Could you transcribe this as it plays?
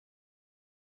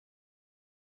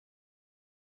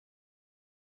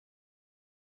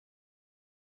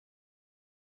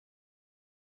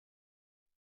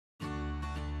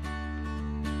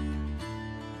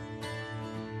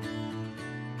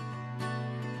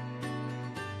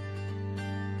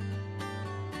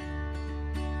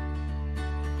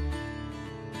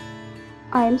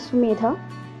I am Sumedha.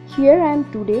 Here I am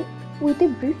today with a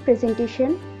brief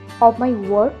presentation of my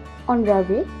work on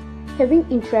RAWE, having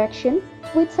interaction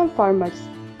with some farmers.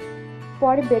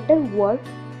 For a better work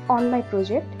on my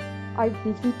project, I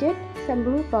visited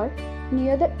Samrur Park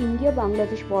near the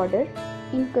India-Bangladesh border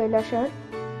in Kailashar,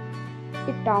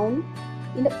 a town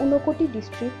in the Unakoti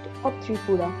district of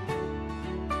Tripura.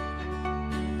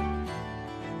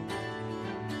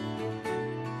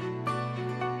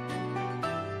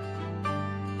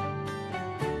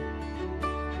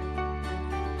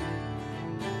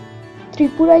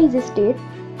 Tripura is a state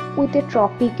with a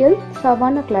tropical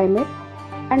savanna climate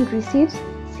and receives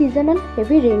seasonal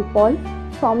heavy rainfall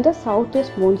from the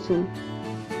southwest monsoon.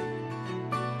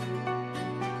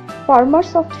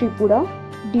 Farmers of Tripura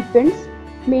depends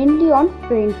mainly on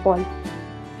rainfall.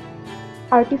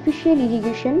 Artificial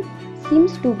irrigation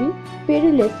seems to be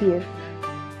very less here.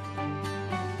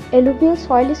 Alluvial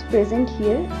soil is present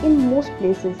here in most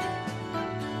places.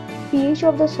 pH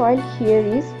of the soil here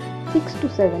is 6 to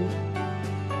 7.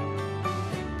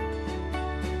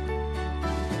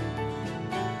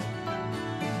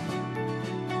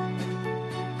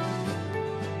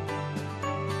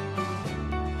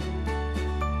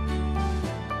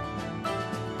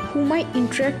 Whom I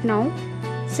interact now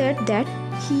said that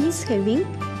he is having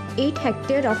 8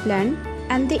 hectares of land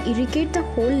and they irrigate the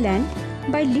whole land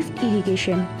by lift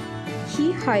irrigation.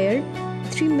 He hired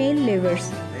 3 male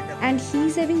laborers and he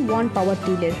is having 1 power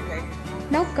tiller.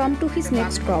 Now come to his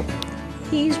next crop.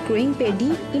 He is growing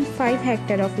paddy in 5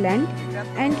 hectares of land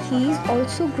and he is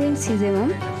also growing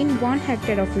sesame in 1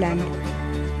 hectare of land.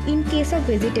 In case of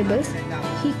vegetables,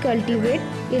 he cultivates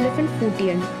elephant foot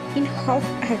yam in half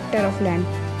hectare of land.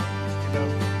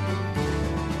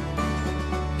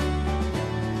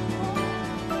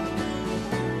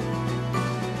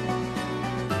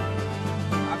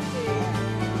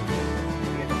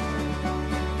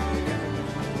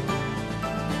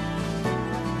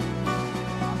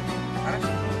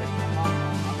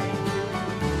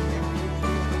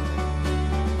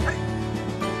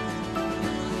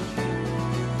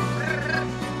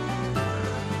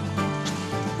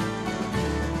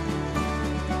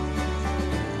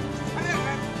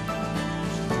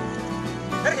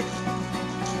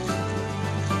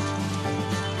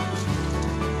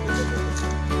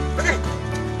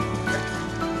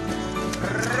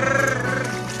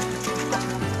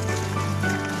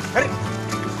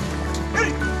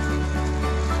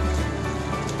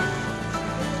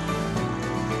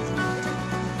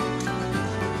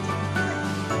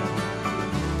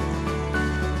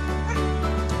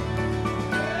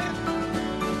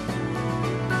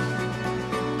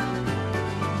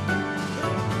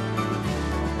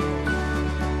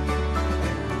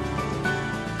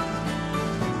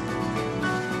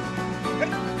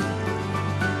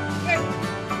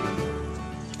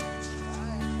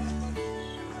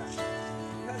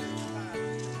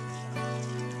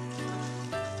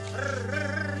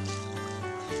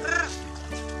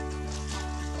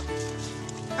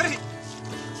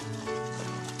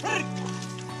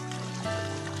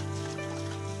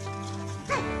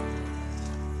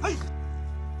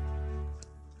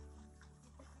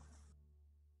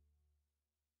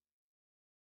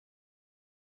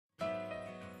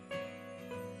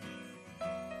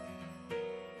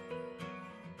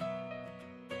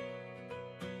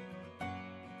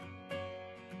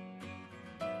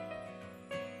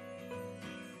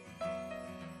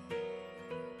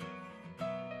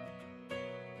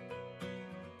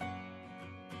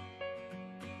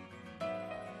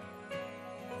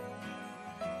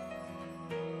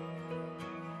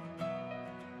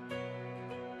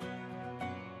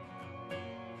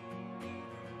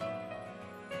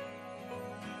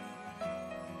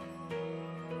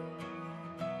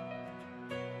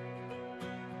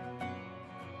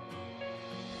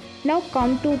 Now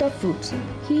come to the fruits.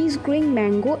 He is growing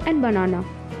mango and banana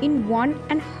in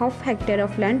 1.5 hectare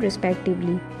of land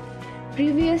respectively.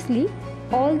 Previously,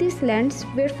 all these lands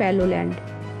were fallow land.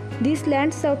 These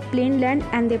lands are plain land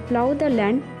and they plow the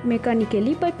land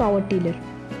mechanically by power tiller.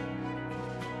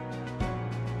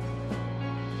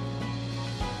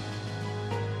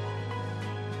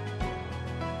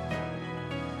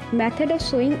 Method of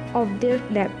sowing of their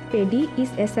paddy is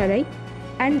SRI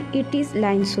and it is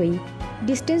line sowing.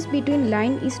 Distance between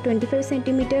line is 25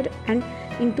 cm and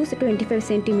into 25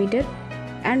 cm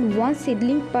and 1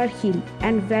 seedling per hill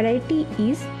and variety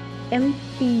is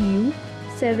MPU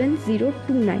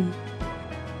 7029.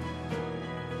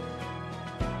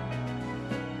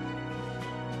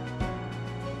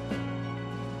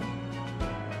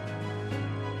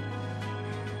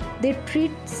 They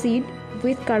treat seed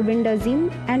with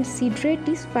carbendazim and seed rate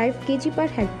is 5 kg per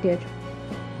hectare.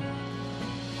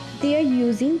 They are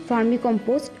using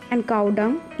vermicompost and cow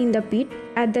dung in the pit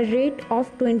at the rate of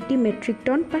 20 metric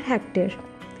ton per hectare.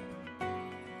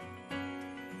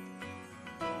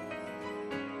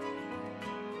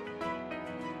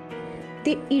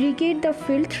 They irrigate the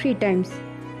field 3 times.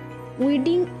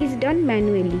 Weeding is done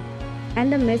manually,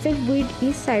 and the major weed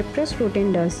is Cyprus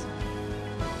rotundus.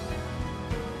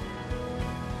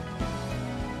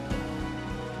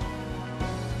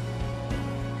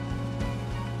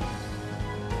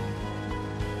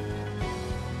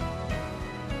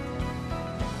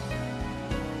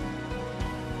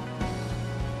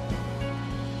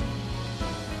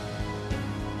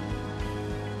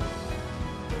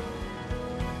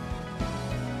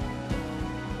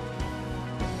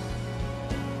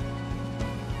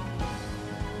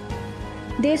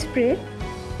 They spray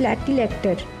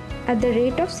Platylector at the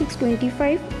rate of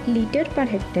 625 liters per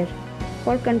hectare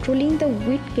for controlling the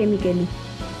weed chemically.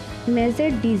 Major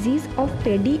disease of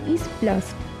paddy is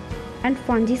blast, and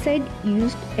fungicide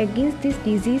used against this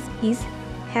disease is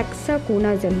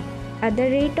hexaconazole at the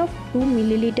rate of 2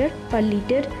 ml per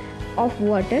liter of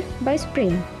water by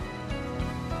spraying.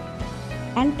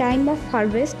 And time of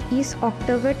harvest is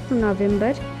October to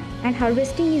November, and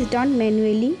harvesting is done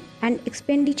manually, and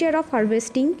expenditure of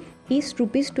harvesting is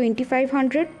rupees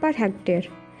 2500 per hectare,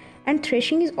 and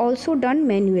threshing is also done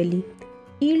manually.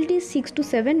 Yield is 6 to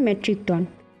 7 metric ton.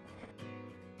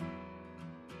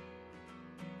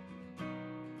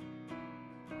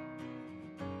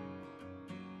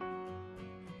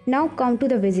 Now come to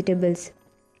the vegetables.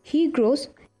 He grows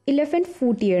elephant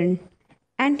foot yam,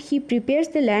 and he prepares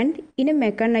the land in a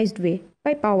mechanized way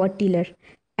by power tiller,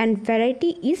 and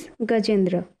variety is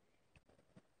Gajendra.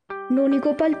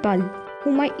 Nonigopal Pal,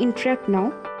 whom I interact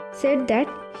now, said that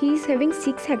he is having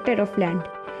 6 hectares of land,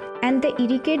 and they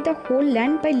irrigate the whole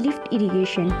land by lift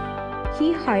irrigation.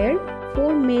 He hired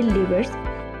 4 male laborers,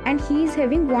 and he is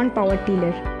having 1 power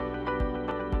tiller.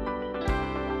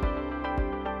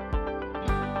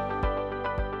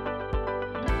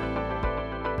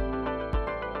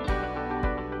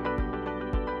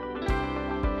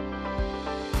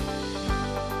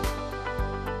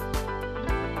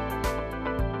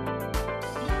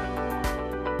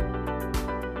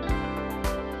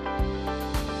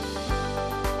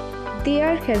 They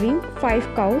are having 5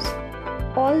 cows.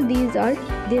 All these are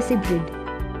Desi breed.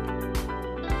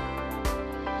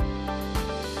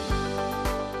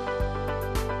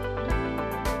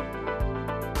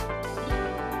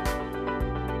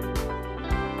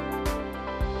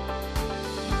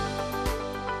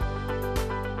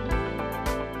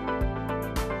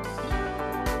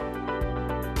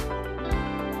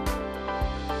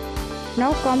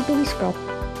 Now come to his crop.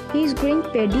 He is growing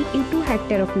paddy in 2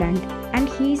 hectares of land, and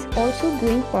he is also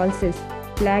growing pulses,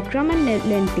 black gram and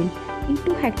lentil in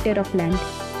 2 hectares of land.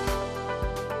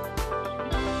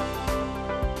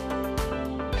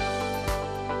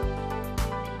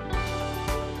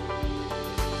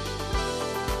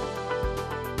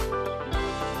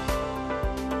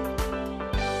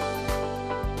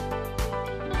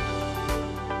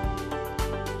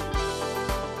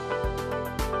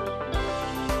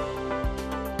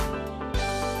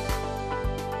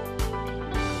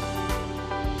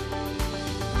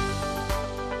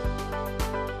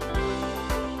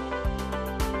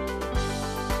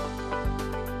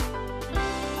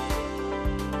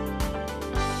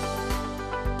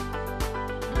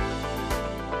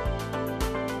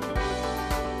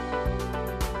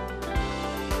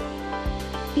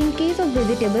 In case of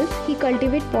vegetables, he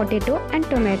cultivates potato and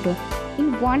tomato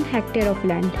in 1 hectare of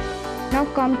land. Now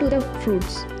come to the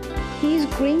fruits. He is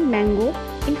growing mango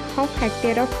in half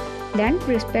hectare of land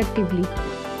respectively.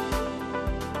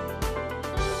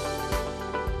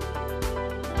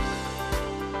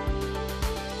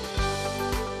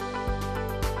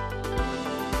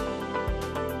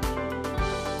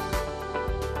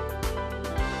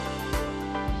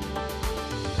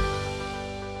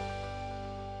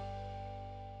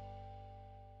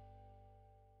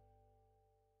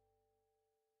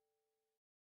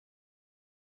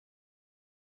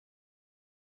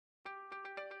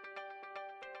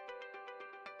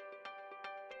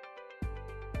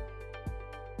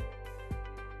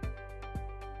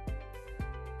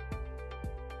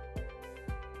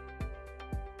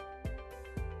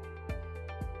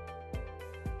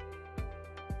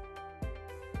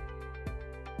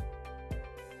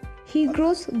 He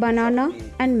grows banana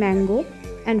and mango,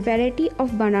 and variety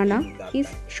of banana is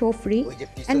Shofri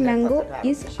and mango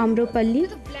is Amropalli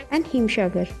and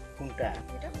Himsagar.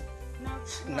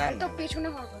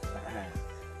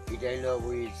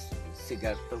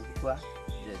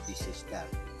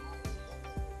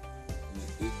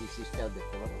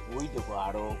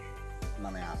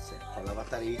 মানে আছে, কলা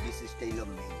পাতার এই ডিসিজটাই হলো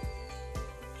main.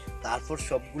 তারপর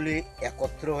সবগুলি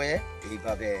একত্র হয়ে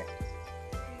এইভাবে।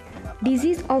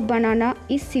 Disease of banana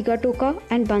is sigatoka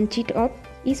and bunchitop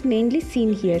is mainly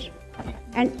seen here.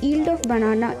 And yield of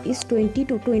banana is 20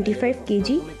 to 25 kg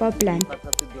per plant.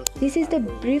 This is the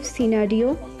brief scenario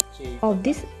of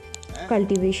this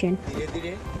cultivation. ধীরে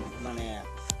ধীরে মানে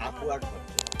আপওয়ার্ড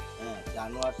হচ্ছে, হ্যাঁ,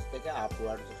 জানুয়ারি থেকে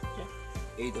আপওয়ার্ড হচ্ছে।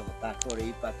 এই দেখো, তারপর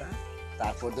এই পাতা,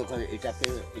 তারপর দেখো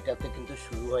এটাতে কিন্তু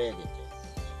শুরু হয়ে গেছে।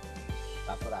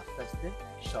 তারপর আস্তে আস্তে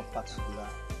সব পাতাগুলো,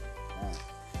 হ্যাঁ,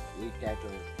 এই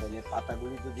টাইপের। তাহলে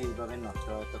পাতাগুলি যদি এইভাবে নষ্ট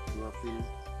হয় তো ক্লোরোফিল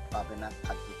পাবে না,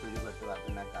 খাদ্য তৈরি করতে পারবে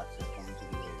না, গাছের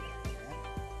কমজোরি হয়ে যাবে।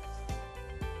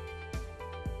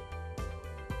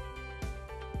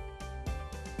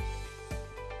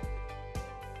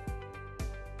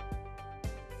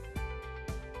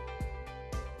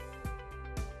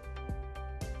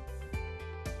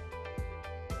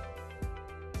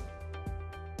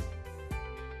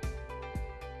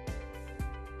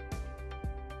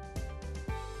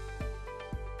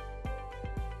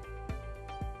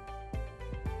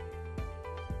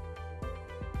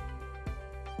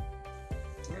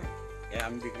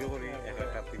 আমি বিক্রি করি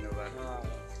একটা 3000,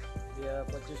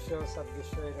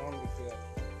 2500-2600 এরকম বিক্রি হয়।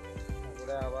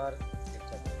 তারপরে আবার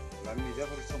আমি নিজে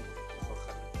পরিশ্রম করি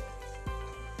সরকার।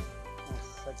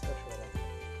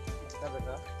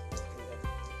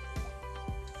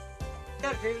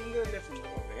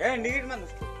 নিট মানুষ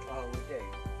ওইটাই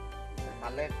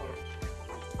ভালো খরচ।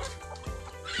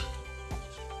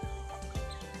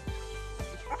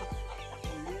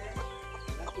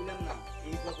 না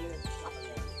এইভাবে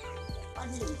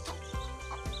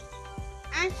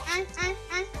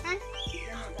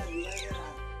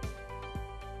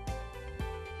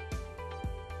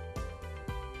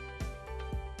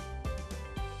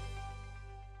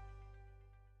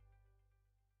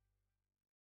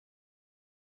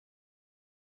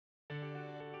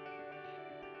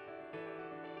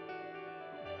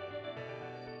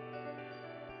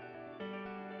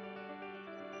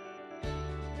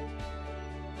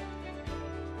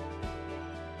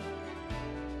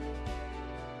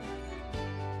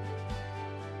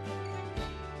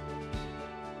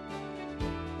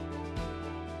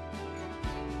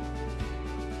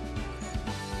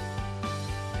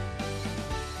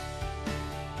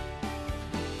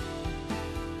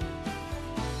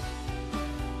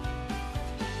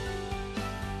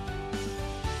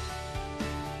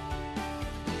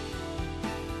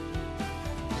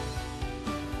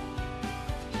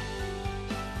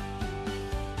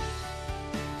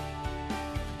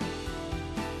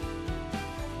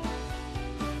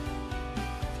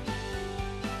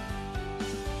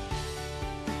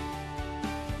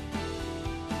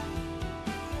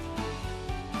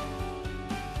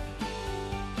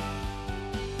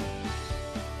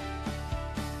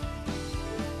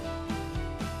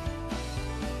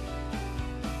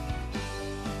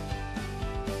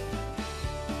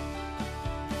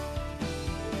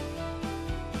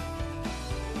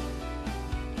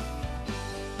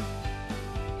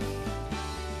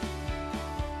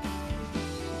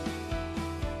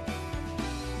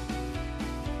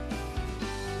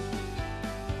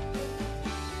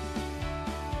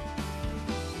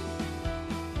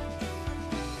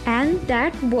And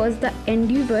that was the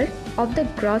endeavor of the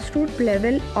grassroots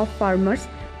level of farmers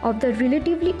of the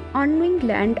relatively unknown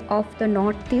land of the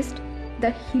northeast,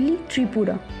 the hilly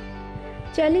Tripura.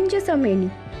 Challenges are many,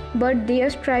 but they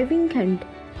are striving hand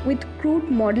with crude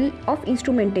model of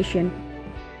instrumentation.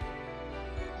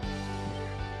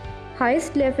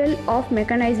 Highest level of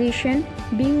mechanization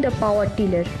being the power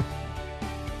tiller.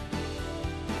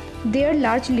 They are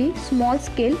largely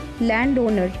small-scale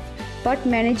landowner, but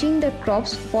managing the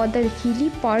crops for the hilly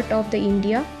part of the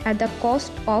India at the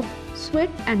cost of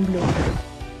sweat and blood.